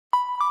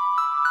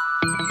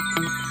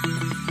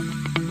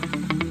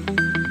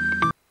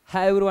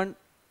Hi everyone,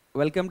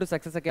 welcome to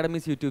Success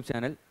Academy's YouTube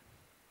channel.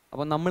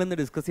 അപ്പോൾ നമ്മൾ ഇന്ന്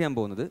ഡിസ്കസ് ചെയ്യാൻ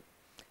പോകുന്നത്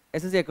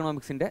SSC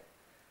എക്കണോമിക്സിൻ്റെ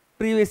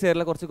പ്രീവിയസ്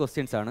ഇയറിലെ കുറച്ച്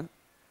ക്വസ്റ്റ്യൻസ് ആണ്.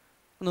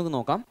 നമുക്ക്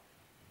നോക്കാം.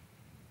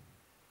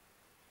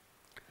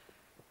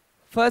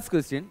 First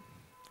question,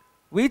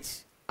 which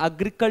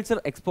agriculture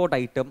export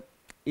item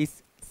is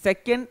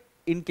second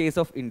in case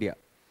of India?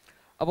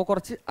 അപ്പോൾ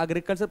കുറച്ച്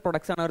അഗ്രികൾച്ചർ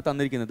പ്രൊഡക്ട്സ് ആണ് അവർ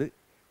തന്നിരിക്കുന്നത്.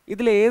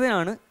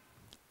 ഇതിലേതാണ്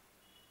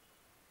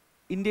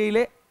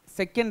ഇന്ത്യയിലെ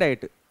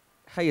സെക്കൻഡ്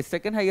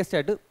ഹയസ്റ്റ്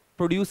ആയിട്ട്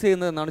പ്രൊഡ്യൂസ്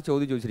ചെയ്യുന്നതെന്നാണ്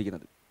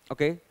ചോദിച്ചിരിക്കുന്നത്.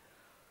 ഓക്കെ,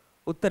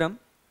 ഉത്തരം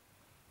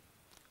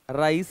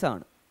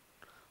റൈസാണ്.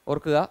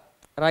 ഓർക്കുക,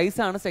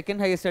 റൈസാണ്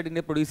സെക്കൻഡ് ഹയസ്റ്റ് ആയിട്ട്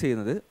ഇന്ത്യ പ്രൊഡ്യൂസ്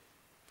ചെയ്യുന്നത്.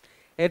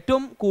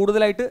 ഏറ്റവും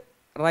കൂടുതലായിട്ട്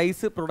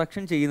റൈസ്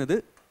പ്രൊഡക്ഷൻ ചെയ്യുന്നത്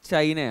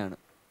ചൈനയാണ്.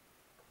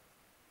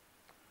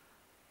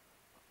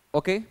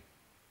 ഓക്കെ,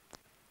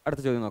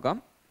 അടുത്ത ചോദ്യം നോക്കാം.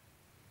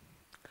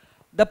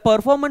 The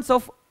performance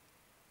of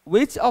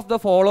which of the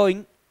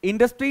following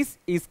industries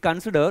is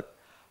considered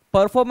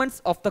performance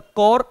of the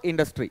core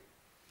industry?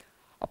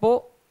 അപ്പോൾ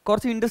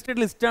കുറച്ച്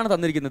ഇൻഡസ്ട്രിയുടെ ലിസ്റ്റാണ്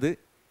തന്നിരിക്കുന്നത്.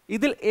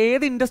 ഇതിൽ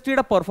ഏത്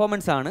ഇൻഡസ്ട്രിയുടെ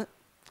പെർഫോമൻസ് ആണ്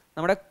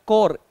നമ്മുടെ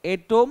കോർ,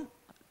 ഏറ്റവും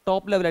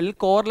ടോപ്പ് ലെവൽ അല്ലെങ്കിൽ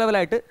കോർ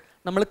ലെവലായിട്ട്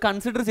നമ്മൾ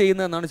കൺസിഡർ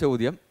ചെയ്യുന്നതെന്നാണ്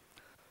ചോദ്യം.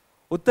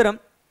 ഉത്തരം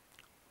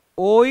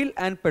ഓയിൽ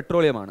ആൻഡ്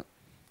പെട്രോളിയം ആണ്.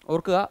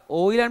 ഓർക്കുക,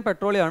 ഓയിൽ ആൻഡ്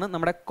പെട്രോളിയം ആണ്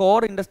നമ്മുടെ കോർ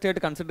ഇൻഡസ്ട്രി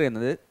ആയിട്ട് കൺസിഡർ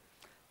ചെയ്യുന്നത്.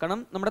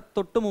 കാരണം നമ്മുടെ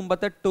തൊട്ട്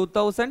മുമ്പത്തെ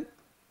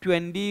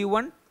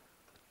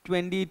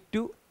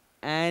 2021-22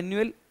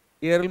 ആനുവൽ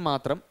ഇയറിൽ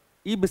മാത്രം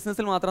ഈ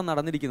ബിസിനസ്സിൽ മാത്രം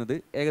നടന്നിരിക്കുന്നത്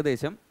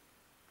ഏകദേശം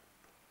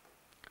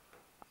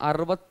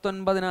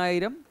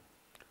 69,000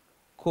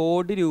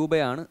 കോടി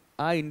രൂപയാണ്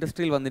ആ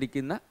ഇൻഡസ്ട്രിയിൽ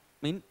വന്നിരിക്കുന്ന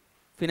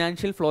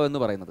ഫിനാൻഷ്യൽ ഫ്ലോ എന്ന്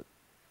പറയുന്നത്.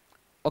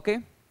 ഓക്കെ,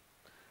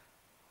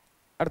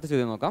 അടുത്ത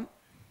ചോദ്യം നോക്കാം.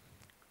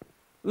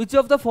 Which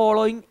of the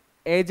following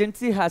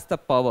agency has the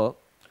power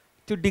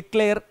to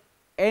declare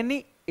any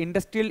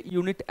industrial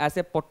unit as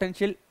A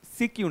potential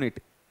സിക്ക്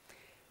യൂണിറ്റ്?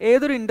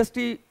 ഏതൊരു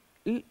ഇൻഡസ്ട്രിയൽ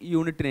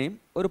യൂണിറ്റിനെയും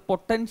ഒരു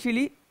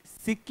പൊട്ടൻഷ്യലി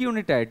സിക്ക്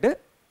യൂണിറ്റായിട്ട്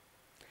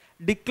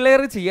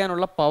ഡിക്ലെയർ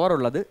ചെയ്യാനുള്ള പവർ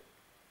ഉള്ളത്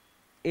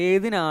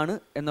ഏതിനാണ്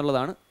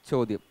എന്നുള്ളതാണ്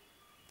ചോദ്യം.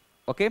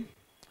 ഓക്കെ,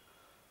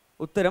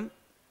 ഉത്തരം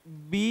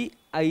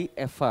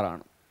BIFR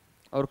ആണ്.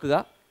 ഓർക്കുക,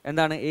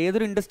 എന്താണ്,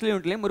 ഏതൊരു ഇൻഡസ്ട്രിയൽ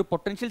യൂണിറ്റിലെയും ഒരു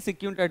പൊട്ടൻഷ്യൽ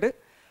സിക്ക് യൂണിറ്റായിട്ട്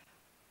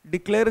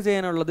ഡിക്ലെയർ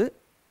ചെയ്യാനുള്ള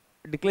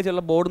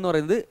ബോർഡ് എന്ന്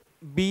പറയുന്നത്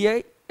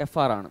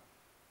BIFR ആണ്.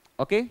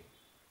 ഓക്കെ,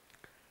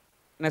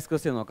 നെക്സ്റ്റ്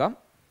ക്വസ്റ്റ്യൻ നോക്കാം.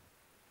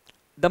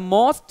 The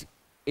most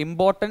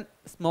important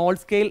small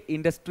scale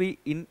industry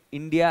in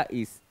India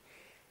is?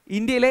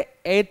 ഇന്ത്യയിലെ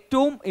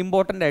ഏറ്റവും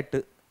ഇമ്പോർട്ടൻ്റ് ആയിട്ട്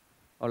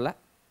ഉള്ള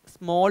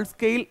സ്മോൾ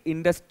സ്കെയിൽ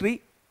ഇൻഡസ്ട്രി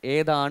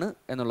ഏതാണ്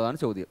എന്നുള്ളതാണ്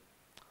ചോദ്യം.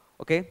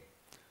 ഓക്കെ,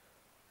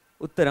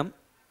 ഉത്തരം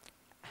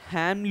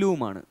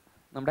ഹാൻഡ്ലൂമാണ്.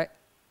 നമ്മുടെ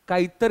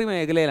കൈത്തറി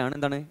മേഖലയിലാണ്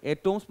എന്താണ്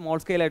ഏറ്റവും സ്മോൾ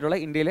സ്കെയിൽ ആയിട്ടുള്ള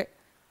ഇന്ത്യയിലെ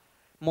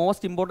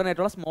മോസ്റ്റ് ഇമ്പോർട്ടൻ്റ്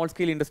ആയിട്ടുള്ള സ്മോൾ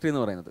സ്കെയിൽ ഇൻഡസ്ട്രി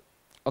എന്ന് പറയുന്നത്.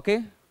 ഓക്കെ,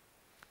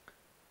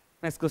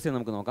 നെക്സ്റ്റ് ക്വസ്റ്റ്യൻ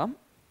നമുക്ക് നോക്കാം.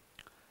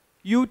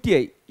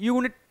 UTI,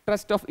 unit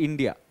trust of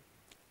India,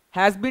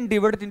 has been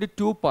divided into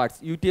 2 parts,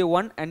 UTI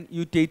 1 and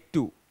UTI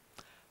 2.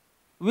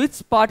 Which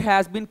part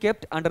has been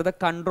kept under the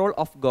control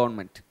of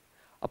government?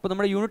 അപ്പോൾ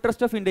നമ്മുടെ unit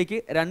trust of ഇന്ത്യക്ക്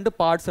 2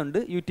 parts ഉണ്ട്,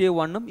 UTI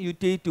 1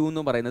 UTI 2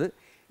 എന്നും പറയുന്നത്.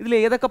 ഇതിൽ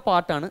ഏതൊക്കെ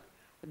പാർട്ടാണ്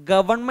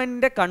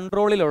ഗവൺമെൻറ്റിൻ്റെ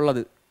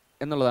കൺട്രോളിലുള്ളത്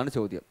എന്നുള്ളതാണ്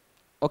ചോദ്യം.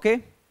 ഓക്കെ,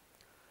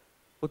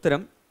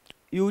 ഉത്തരം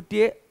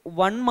UTI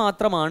 1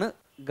 മാത്രമാണ്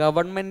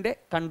ഗവൺമെൻറ്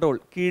കൺട്രോൾ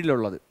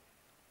കീഴിലുള്ളത്.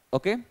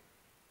 ഓക്കെ,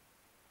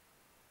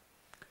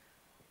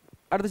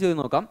 അടുത്ത ചോദ്യം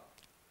നോക്കാം.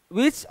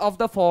 Which of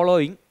the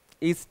following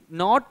is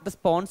not the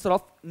sponsor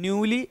of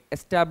newly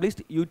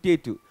established UTI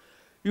 2?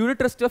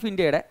 Unit trust of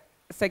ഇന്ത്യയുടെ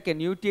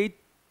സെക്കൻഡ് UTI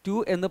 2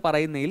 എന്ന്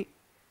പറയുന്നതിൽ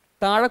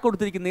താഴെ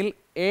കൊടുത്തിരിക്കുന്നതിൽ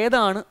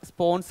ഏതാണ്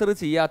സ്പോൺസർ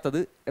ചെയ്യാത്തത്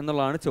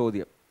എന്നുള്ളതാണ്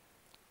ചോദ്യം.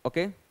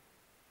 ഓക്കെ,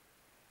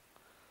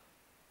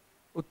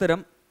 ഉത്തരം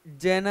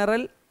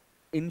ജനറൽ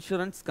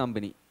ഇൻഷുറൻസ്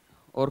കമ്പനി.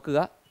 ഓർക്കുക,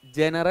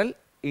 ജനറൽ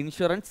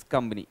ഇൻഷുറൻസ്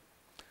കമ്പനി.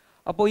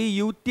 അപ്പോൾ ഈ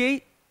UTI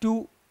 2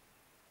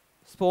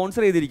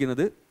 സ്പോൺസർ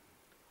ചെയ്തിരിക്കുന്നത്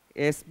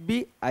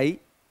SBI,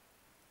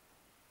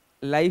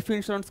 life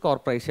insurance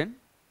corporation,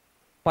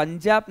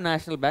 Punjab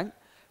national bank,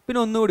 പിന്നെ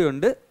ഒന്നുകൂടി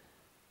ഉണ്ട്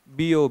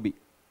BOB.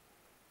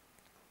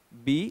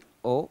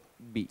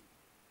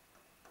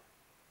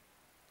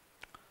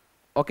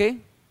 ഓക്കെ,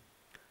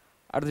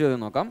 അടുത്ത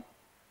ചോദ്യം നോക്കാം.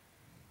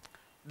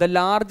 The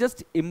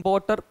largest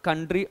importer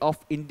country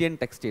of Indian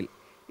textile?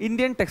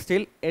 Indian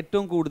textile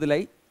ഏറ്റവും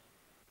കൂടുതലായി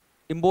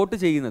ഇമ്പോർട്ട്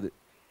ചെയ്യുന്നത്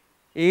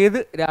ഏത്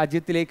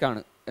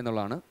രാജ്യത്തിലേക്കാണ്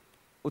എന്നുള്ളതാണ്.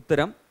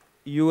 ഉത്തരം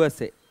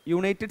USA,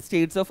 യുണൈറ്റഡ്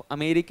സ്റ്റേറ്റ്സ് ഓഫ്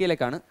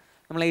അമേരിക്കയിലേക്കാണ്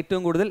നമ്മൾ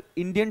ഏറ്റവും കൂടുതൽ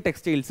ഇന്ത്യൻ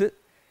ടെക്സ്റ്റൈൽസ്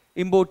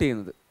ഇമ്പോർട്ട്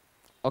ചെയ്യുന്നത്.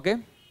 ഓക്കെ,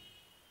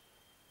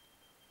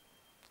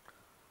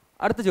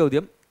 അടുത്ത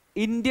ചോദ്യം.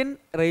 Indian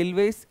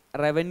railways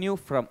revenue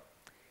from?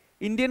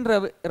 Indian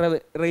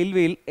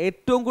റെയിൽവേയിൽ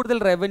ഏറ്റവും കൂടുതൽ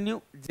റവന്യൂ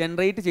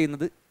ജനറേറ്റ്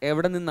ചെയ്യുന്നത്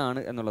എവിടെ നിന്നാണ്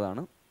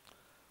എന്നുള്ളതാണ്.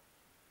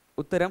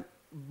 ഉത്തരം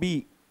B,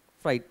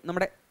 ഫ്രൈറ്റ്.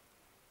 നമ്മുടെ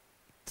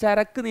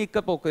ചരക്ക്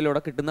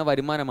നീക്കപ്പോക്കിലൂടെ കിട്ടുന്ന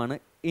വരുമാനമാണ്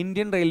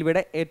ഇന്ത്യൻ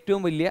റെയിൽവേയുടെ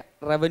ഏറ്റവും വലിയ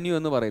റവന്യൂ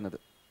എന്ന് പറയുന്നത്.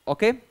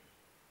 ഓക്കെ,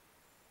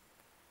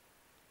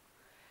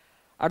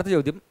 അടുത്ത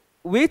ചോദ്യം.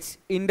 Which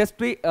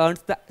industry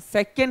earns the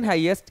second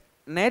highest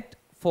net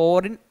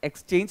foreign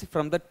exchange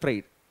from the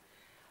trade?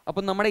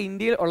 അപ്പം നമ്മുടെ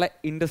ഇന്ത്യയിൽ ഉള്ള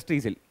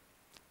ഇൻഡസ്ട്രീസിൽ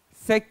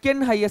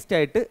സെക്കൻഡ് ഹയസ്റ്റ്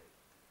ആയിട്ട്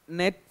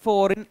നെറ്റ്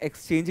ഫോറിൻ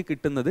എക്സ്ചേഞ്ച്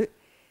കിട്ടുന്നത്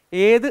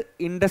ഏത്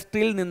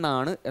ഇൻഡസ്ട്രിയിൽ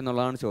നിന്നാണ്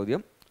എന്നുള്ളതാണ്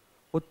ചോദ്യം.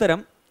 ഉത്തരം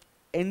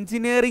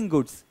എൻജിനീയറിംഗ്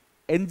ഗുഡ്സ്.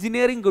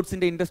 എൻജിനീയറിംഗ്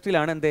ഗുഡ്സിൻ്റെ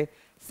ഇൻഡസ്ട്രിയിലാണ് എന്ത്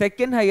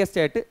സെക്കൻഡ്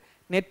ഹയസ്റ്റ് ആയിട്ട്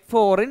നെറ്റ്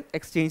ഫോറിൻ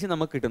എക്സ്ചേഞ്ച്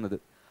നമുക്ക് കിട്ടുന്നത്.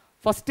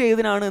 ഫസ്റ്റ്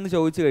ഏതിനാണ് എന്ന്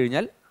ചോദിച്ചു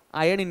കഴിഞ്ഞാൽ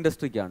അയൺ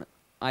ഇൻഡസ്ട്രിക്കാണ്.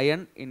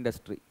 Iron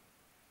industry.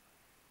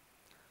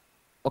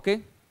 ഓക്കെ,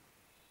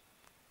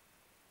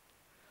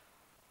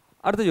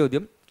 അടുത്ത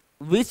ചോദ്യം,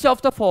 which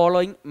of the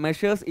following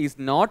measures is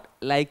not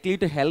likely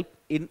to help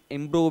in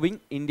improving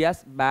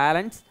India's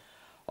balance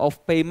of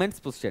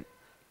payments position?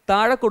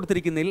 താഴെ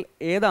കൊടുത്തിരിക്കുന്നതിൽ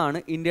ഏതാണ്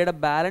ഇന്ത്യയുടെ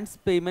ബാലൻസ്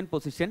പേയ്മെൻറ്റ്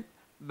പൊസിഷൻ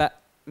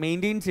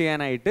മെയിൻറ്റെയിൻ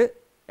ചെയ്യാനായിട്ട്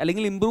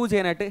അല്ലെങ്കിൽ ഇംപ്രൂവ്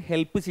ചെയ്യാനായിട്ട്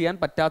ഹെൽപ്പ് ചെയ്യാൻ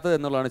പറ്റാത്തത്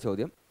എന്നുള്ളതാണ്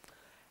ചോദ്യം.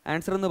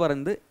 ആൻസർ എന്ന്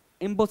പറയുന്നത്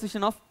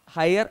imposition of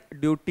higher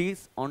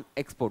duties on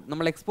export.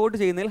 നമ്മൾ എക്സ്പോർട്ട്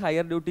ചെയ്യുന്നതിൽ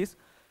ഹയർ ഡ്യൂട്ടീസ്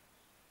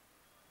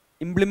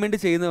ഇംപ്ലിമെൻറ്റ്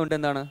ചെയ്യുന്നതുകൊണ്ട്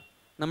എന്താണ്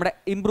നമ്മുടെ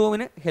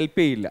ഇംപ്രൂവിന് ഹെൽപ്പ്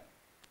ചെയ്യില്ല.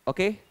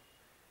 ഓക്കെ,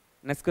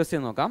 നെക്സ്റ്റ്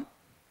ക്വസ്റ്റ്യൻ നോക്കാം.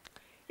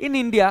 In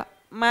India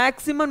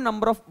maximum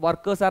number of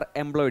workers are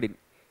employed in.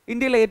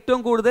 ഇന്ത്യയിലെ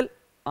ഏറ്റവും കൂടുതൽ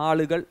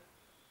ആളുകൾ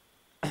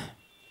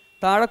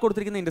താഴെ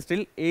കൊടുത്തിരിക്കുന്ന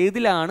ഇൻഡസ്ട്രിയിൽ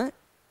ഏതിലാണ്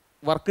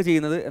വർക്ക്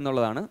ചെയ്യുന്നത്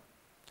എന്നുള്ളതാണ്.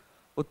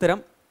 ഉത്തരം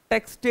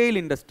ടെക്സ്റ്റൈൽ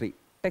ഇൻഡസ്ട്രി.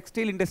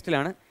 ടെക്സ്റ്റൈൽ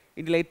ഇൻഡസ്ട്രിയിലാണ്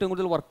ഇന്ത്യയിലെ ഏറ്റവും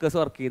കൂടുതൽ വർക്കേഴ്സ്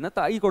വർക്ക്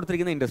ചെയ്യുന്ന ഈ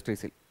കൊടുത്തിരിക്കുന്ന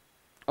ഇൻഡസ്ട്രീസിൽ.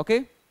 ഓക്കെ,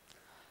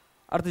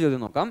 അടുത്ത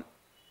ചോദ്യം നോക്കാം.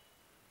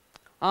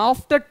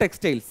 After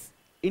textiles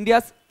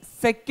India's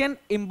second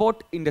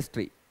import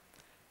industry.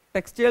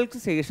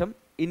 Textiles ശേഷം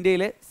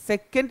ഇന്ത്യയിലെ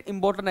സെക്കൻഡ്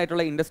ഇമ്പോർട്ടൻ്റ്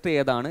ആയിട്ടുള്ള ഇൻഡസ്ട്രി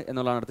ഏതാണ്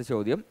എന്നുള്ളതാണ് അടുത്ത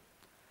ചോദ്യം.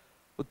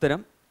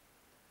 ഉത്തരം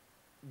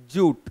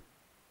ജൂട്ട്.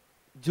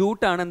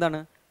 ജൂട്ടാണ് എന്താണ്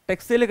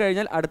ടെക്സ്റ്റൈൽ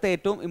കഴിഞ്ഞാൽ അടുത്ത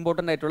ഏറ്റവും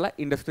ഇമ്പോർട്ടൻ്റ് ആയിട്ടുള്ള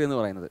ഇൻഡസ്ട്രി എന്ന്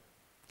പറയുന്നത്.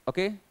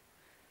 ഓക്കെ,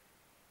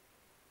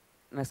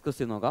 നെക്സ്റ്റ്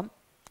ക്വസ്റ്റ്യൻ നോക്കാം.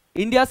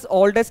 India's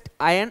oldest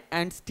iron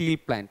and steel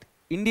plant.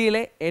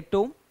 ഇന്ത്യയിലെ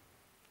ഏറ്റവും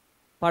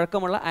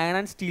പഴക്കമുള്ള അയൺ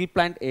ആൻഡ് സ്റ്റീൽ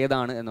പ്ലാന്റ്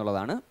ഏതാണ്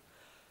എന്നുള്ളതാണ്.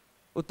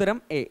 ഉത്തരം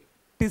A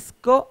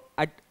TISCO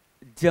at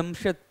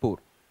Jamshedpur.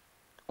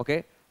 Okay,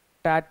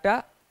 Tata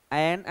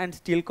iron and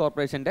steel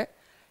കോർപ്പറേഷൻ്റെ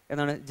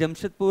എന്താണ്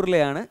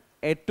ജംഷഡ്പൂരിലെയാണ്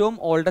ഏറ്റവും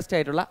ഓൾഡസ്റ്റ്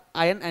ആയിട്ടുള്ള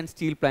iron and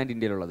steel plant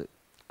ഇന്ത്യയിലുള്ളത്.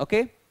 Okay,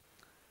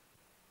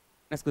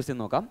 next question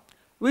നോക്കാം.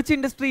 Which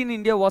industry in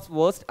India was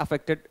worst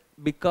affected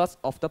because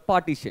of the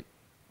partition?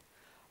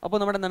 അപ്പോൾ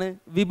നമ്മുടെ എന്താണ്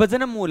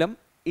വിഭജനം മൂലം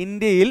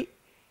ഇന്ത്യയിൽ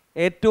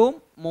ഏറ്റവും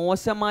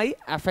മോശമായി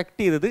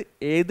അഫക്റ്റ് ചെയ്തത്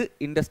ഏത്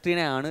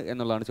ഇൻഡസ്ട്രീനെയാണ്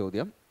എന്നുള്ളതാണ്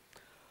ചോദ്യം.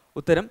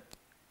 ഉത്തരം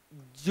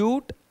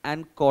jute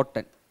and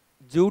cotton.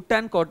 Jute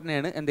and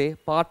കോട്ടനെയാണ് എന്ത്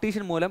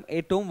പാർട്ടീഷൻ മൂലം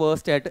ഏറ്റവും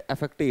വേഴ്സ്റ്റ് ആയിട്ട്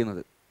അഫക്റ്റ്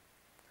ചെയ്യുന്നത്.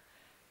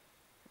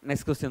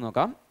 നെക്സ്റ്റ് ക്വസ്റ്റ്യൻ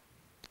നോക്കാം.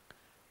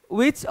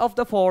 Which of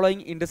the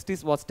following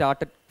industries was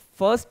started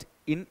first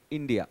in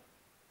India?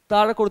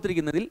 താഴെ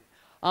കൊടുത്തിരിക്കുന്നതിൽ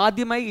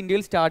ആദ്യമായി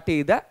ഇന്ത്യയിൽ സ്റ്റാർട്ട്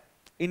ചെയ്ത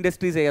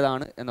ഇൻഡസ്ട്രീസ്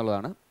ഏതാണ്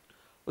എന്നുള്ളതാണ്.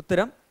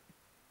 ഉത്തരം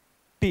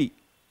ടീ.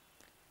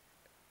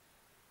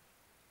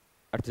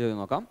 അടുത്ത ചോദ്യം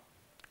നോക്കാം.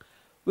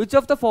 Which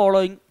of the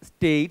following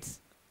States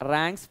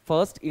ranks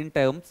first in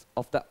terms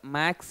of the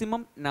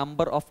maximum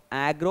number of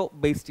agro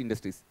based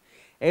industries?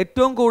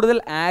 ഏറ്റവും കൂടുതൽ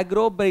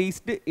ആഗ്രോ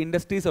ബേസ്ഡ്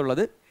ഇൻഡസ്ട്രീസ്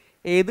ഉള്ളത്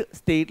ഏത്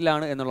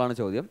സ്റ്റേറ്റിലാണ് എന്നുള്ളതാണ്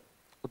ചോദ്യം.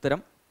 ഉത്തരം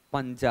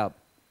പഞ്ചാബ്.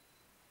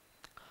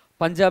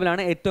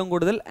 പഞ്ചാബിലാണ് ഏറ്റവും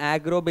കൂടുതൽ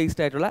ആഗ്രോ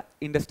ബേസ്ഡ് ആയിട്ടുള്ള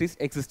ഇൻഡസ്ട്രീസ്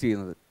എക്സിസ്റ്റ്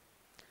ചെയ്യുന്നത്.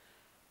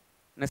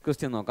 നെക്സ്റ്റ്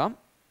ക്വസ്റ്റ്യൻ നോക്കാം.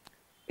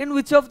 In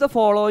which of the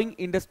following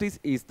industries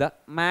is the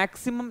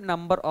maximum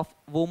number of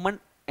woman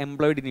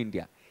employed in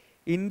India?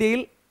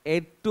 ഇന്ത്യയിൽ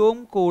ഏറ്റവും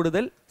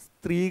കൂടുതൽ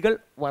സ്ത്രീകൾ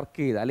വർക്ക്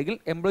ചെയ്ത അല്ലെങ്കിൽ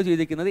എംപ്ലോയ്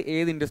ചെയ്തിരിക്കുന്നത്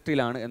ഏത്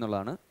ഇൻഡസ്ട്രിയിലാണ്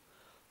എന്നുള്ളതാണ്.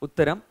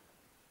 ഉത്തരം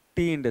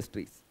ടീ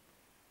ഇൻഡസ്ട്രീസ്.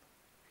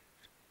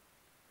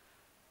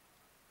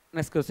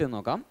 നെക്സ്റ്റ് ക്വസ്റ്റ്യൻ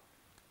നോക്കാം.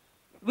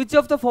 Which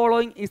of the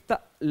following is the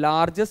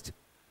largest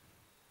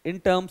in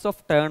terms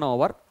of turn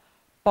over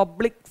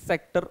public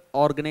sector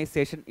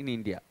organisation in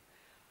India?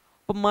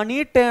 അപ്പോൾ മണി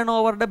ടേൺ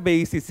ഓവറുടെ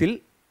ബേസിസിൽ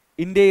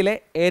ഇന്ത്യയിലെ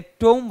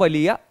ഏറ്റവും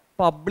വലിയ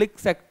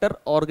പബ്ലിക് സെക്ടർ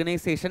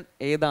ഓർഗനൈസേഷൻ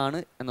ഏതാണ്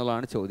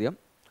എന്നുള്ളതാണ് ചോദ്യം.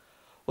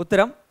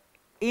 ഉത്തരം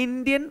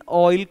ഇന്ത്യൻ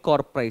ഓയിൽ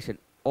കോർപ്പറേഷൻ.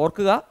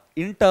 ഓർക്കുക,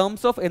 in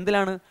terms of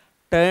എന്തിലാണ്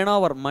turn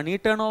over, money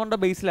turn ഓവറിൻ്റെ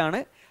ബേസിലാണ്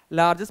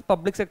ലാർജസ്റ്റ്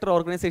പബ്ലിക് സെക്ടർ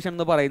ഓർഗനൈസേഷൻ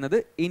എന്ന് പറയുന്നത്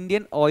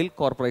ഇന്ത്യൻ ഓയിൽ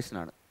കോർപ്പറേഷൻ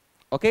ആണ്.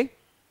 ഓക്കെ,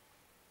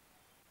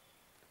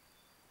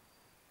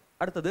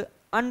 അടുത്തത്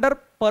under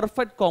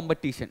perfect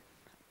competition.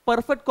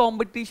 Perfect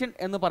competition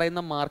എന്ന്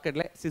പറയുന്ന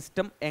മാർക്കറ്റിലെ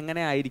സിസ്റ്റം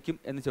എങ്ങനെ ആയിരിക്കും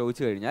എന്ന്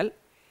ചോദിച്ചു കഴിഞ്ഞാൽ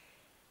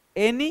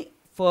any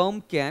firm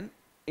can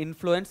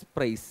influence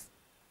price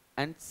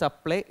and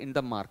supply in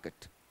the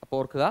market. അപ്പോൾ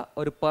ഓർക്കുക,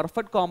 ഒരു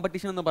പെർഫെക്റ്റ്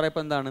കോമ്പറ്റീഷൻ എന്ന്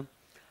പറയുമ്പോൾ എന്താണ്,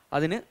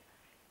 അതിന്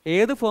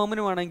ഏത്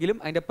ഫേമിന് വേണമെങ്കിലും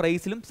അതിൻ്റെ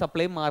പ്രൈസിലും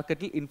സപ്ലൈയും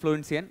മാർക്കറ്റിൽ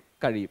ഇൻഫ്ലുവൻസ് ചെയ്യാൻ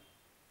കഴിയും.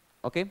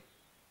 Okay,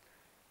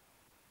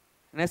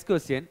 next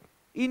question.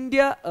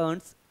 India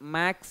earns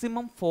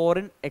maximum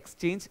foreign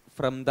exchange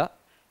from the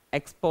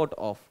export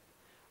of.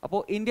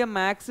 അപ്പോൾ ഇന്ത്യ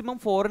മാക്സിമം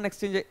ഫോറിൻ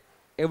എക്സ്ചേഞ്ച്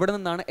എവിടെ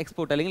നിന്നാണ്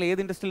എക്സ്പോർട്ട് അല്ലെങ്കിൽ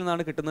ഏത് ഇൻഡസ്ട്രിയിൽ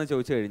നിന്നാണ് കിട്ടുന്നത്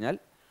ചോദിച്ചു കഴിഞ്ഞാൽ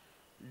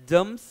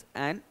ജംസ്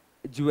ആൻഡ്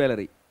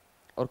ജുവലറി.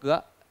 ഓർക്കുക,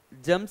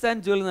 ജംസ്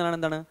ആൻഡ് ജുവലറി നിന്നാണ്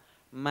എന്താണ്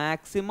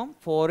മാക്സിമം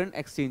ഫോറിൻ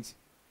എക്സ്ചേഞ്ച്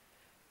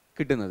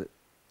കിട്ടുന്നത്.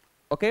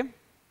 Okay,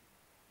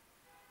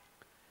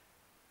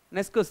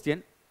 next question.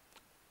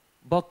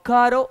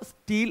 ബൊക്കാരോ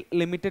steel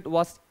limited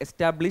was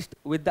established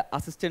with the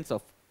assistance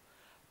of.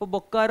 അപ്പോൾ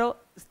ബൊക്കാരോ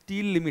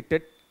സ്റ്റീൽ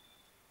ലിമിറ്റഡ്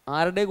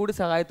ആരുടെ കൂടി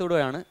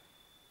സഹായത്തോടെയാണ്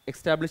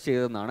എസ്റ്റാബ്ലിഷ്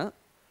ചെയ്തതെന്നാണ്.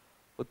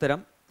 ഉത്തരം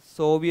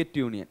സോവിയറ്റ്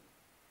യൂണിയൻ.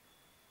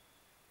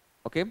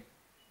 ഓക്കെ,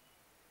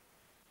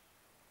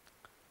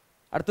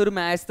 അടുത്തൊരു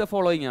മാച്ച് ദ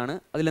ഫോളോയിങ് ആണ്.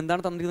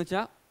 അതിലെന്താണ് തന്നിരിക്കുന്നത്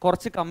വെച്ചാൽ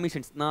കുറച്ച്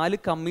കമ്മീഷൻസ്, 4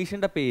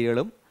 കമ്മീഷൻ്റെ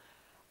പേരുകളും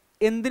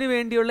എന്തിനു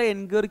വേണ്ടിയുള്ള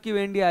എൻക്വയറിക്ക്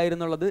വേണ്ടി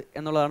ആയിരുന്നുള്ളത്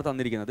എന്നുള്ളതാണ്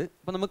തന്നിരിക്കുന്നത്.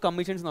 അപ്പോൾ നമുക്ക്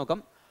കമ്മീഷൻസ് നോക്കാം.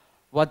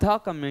 വധ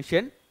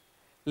commission,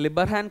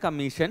 Liberhan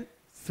commission,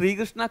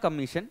 Sreekrishna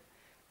commission,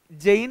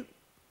 Jain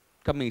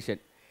commission.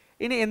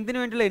 ഇനി എന്തിനു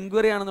വേണ്ടിയുള്ള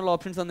എൻക്വയറി ആണെന്നുള്ള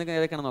ഓപ്ഷൻസ്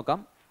തന്നിരിക്കുന്നത് ഏതൊക്കെയാണ് നോക്കാം.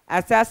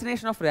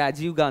 Assassination of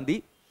Rajeev Gandhi,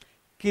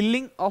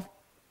 killing of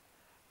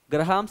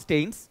Graham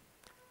Staines,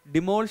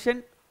 demolition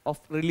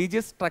of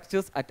religious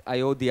structures at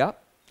Ayodhya,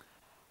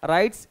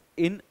 rights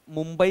in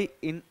Mumbai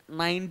in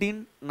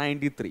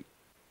 1993.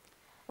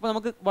 അപ്പോൾ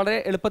നമുക്ക് വളരെ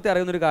എളുപ്പത്തിൽ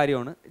അറിയുന്നൊരു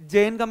കാര്യമാണ്.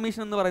 ജെയിൻ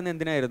കമ്മീഷൻ എന്ന് പറയുന്നത്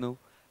എന്തിനായിരുന്നു?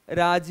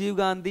 രാജീവ്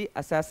ഗാന്ധി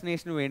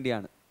അസാസിനേഷന്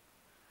വേണ്ടിയാണ്.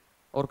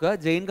 ഓർക്ക്,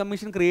 ജെയിൻ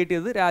കമ്മീഷൻ ക്രിയേറ്റ്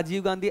ചെയ്തത്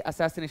രാജീവ് ഗാന്ധി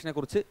അസാസിനേഷനെ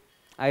കുറിച്ച്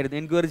ആയിരുന്നു,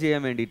 എൻക്വയറി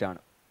ചെയ്യാൻ വേണ്ടിയിട്ടാണ്.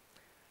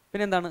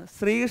 പിന്നെ എന്താണ്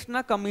ശ്രീകൃഷ്ണ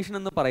കമ്മീഷൻ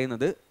എന്ന്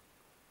പറയുന്നത്?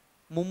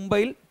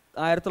 മുംബൈയിൽ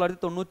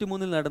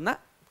 1993 നടന്ന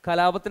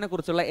കലാപത്തിനെ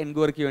കുറിച്ചുള്ള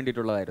എൻക്വയറിക്ക്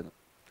വേണ്ടിയിട്ടുള്ളതായിരുന്നു.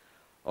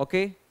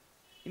 ഓക്കെ,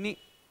 ഇനി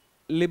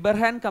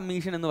ലിബർഹാൻ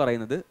കമ്മീഷൻ എന്ന്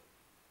പറയുന്നത്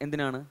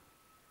എന്തിനാണ്?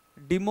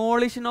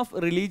 Demolition of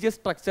religious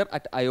structure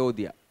at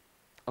Ayodhya.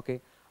 Okay,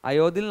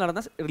 അയോധ്യയിൽ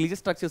നടന്ന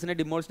റിലീജിയസ് സ്ട്രക്ചേഴ്സിൻ്റെ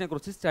ഡിമോളിഷനെ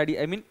കുറിച്ച്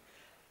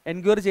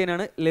എൻക്വയറി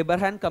ചെയ്യാനാണ്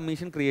ലിബർഹാൻ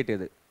കമ്മീഷൻ ക്രിയേറ്റ്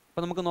ചെയ്തത്.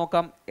 അപ്പോൾ നമുക്ക്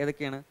നോക്കാം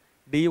ഏതൊക്കെയാണ്.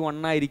 D1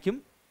 ആയിരിക്കും.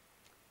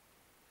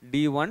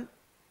 D1,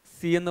 C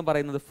എന്ന്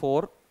പറയുന്നത്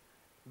 4,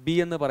 B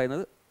എന്ന്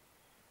പറയുന്നത്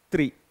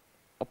 3.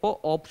 അപ്പോൾ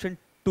ഓപ്ഷൻ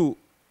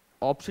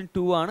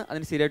 2 ആണ്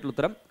അതിന് ശരിയായിട്ടുള്ള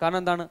ഉത്തരം. കാരണം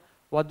എന്താണ്?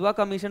 വധ്വ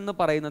കമ്മീഷൻ എന്ന്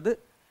പറയുന്നത്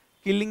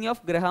കില്ലിംഗ്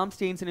ഓഫ് ഗ്രഹാം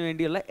സ്റ്റെയിൻസിന്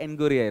വേണ്ടിയുള്ള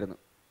എൻക്വയറി ആയിരുന്നു.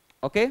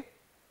 ഓക്കെ,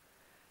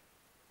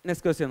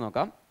 നെക്സ്റ്റ് ക്വസ്റ്റ്യൻ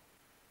നോക്കാം.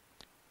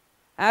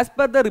 As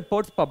per the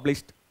reports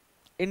published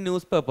in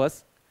news papers,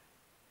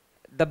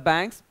 the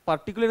banks,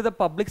 particularly the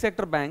public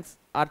sector banks,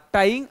 are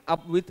tying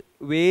up with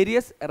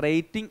various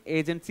rating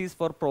agencies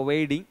for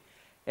providing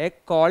a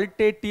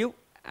qualitative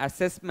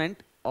assessment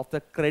of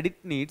the credit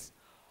needs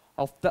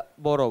of the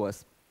borrowers.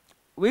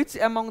 Which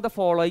among the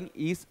following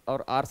is or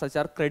are such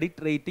are credit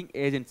rating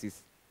agencies?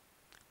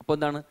 അപ്പോൾ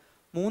എന്താണ്?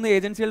 3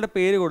 ഏജൻസികളുടെ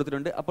പേര്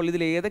കൊടുത്തിട്ടുണ്ട്. അപ്പോൾ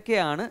ഇതിൽ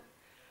ഏതൊക്കെയാണ്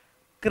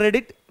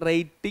credit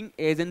rating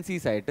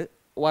agencies ആയിട്ട്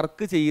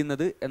work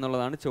ചെയ്യുന്നത്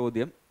എന്നുള്ളതാണ്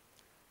ചോദ്യം.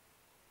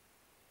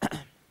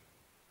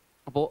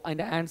 അപ്പോൾ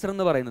അതിൻ്റെ ആൻസർ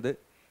എന്ന് പറയുന്നത്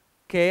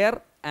care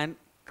and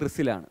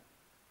ക്രിസിലാണ്.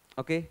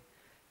 Okay,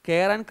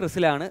 care and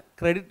ക്രിസിലാണ്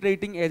credit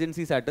rating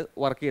agencies ആയിട്ട്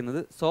വർക്ക് ചെയ്യുന്നത്.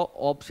 So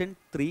option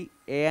 3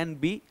 A and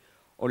B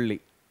only.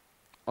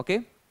 Okay,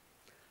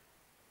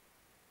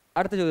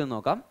 അടുത്ത ചോദ്യം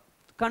നോക്കാം.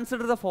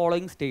 Consider the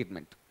following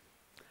statement.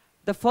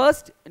 The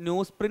first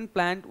news print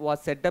plant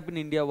was set up in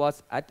India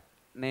was at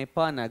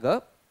Nepanagar.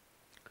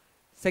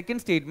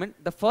 Second statement,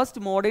 the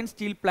first modern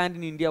steel plant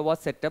in India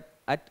was set up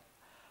at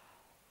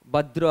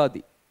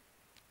Bhadravati.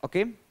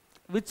 Okay,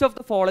 which of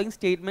the following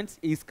statements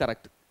is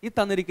correct? ഈ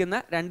തന്നിരിക്കുന്ന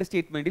 2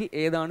 സ്റ്റേറ്റ്മെൻറ്റിൽ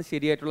ഏതാണ്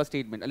ശരിയായിട്ടുള്ള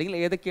statement, അല്ലെങ്കിൽ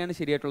ഏതൊക്കെയാണ്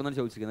ശരിയായിട്ടുള്ളതെന്നാണ്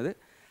ചോദിച്ചിരിക്കുന്നത്.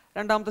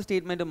 രണ്ടാമത്തെ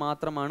statement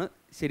മാത്രമാണ്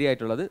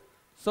ശരിയായിട്ടുള്ളത്.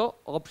 So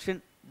option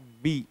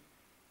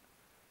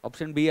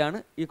B ആണ്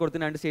ഈ കൊടുത്ത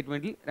 2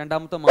 സ്റ്റേറ്റ്മെൻറ്റിൽ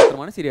രണ്ടാമത്തെ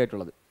മാത്രമാണ്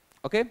ശരിയായിട്ടുള്ളത്.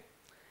 ഓക്കെ,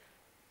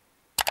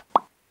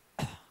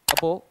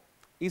 അപ്പോൾ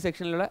ഈ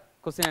സെക്ഷനിലുള്ള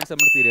ക്വസ്റ്റ്യൻ ആൻസർ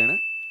നമ്മൾ തീരുകയാണ്.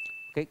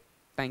 Okay,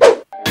 thank you.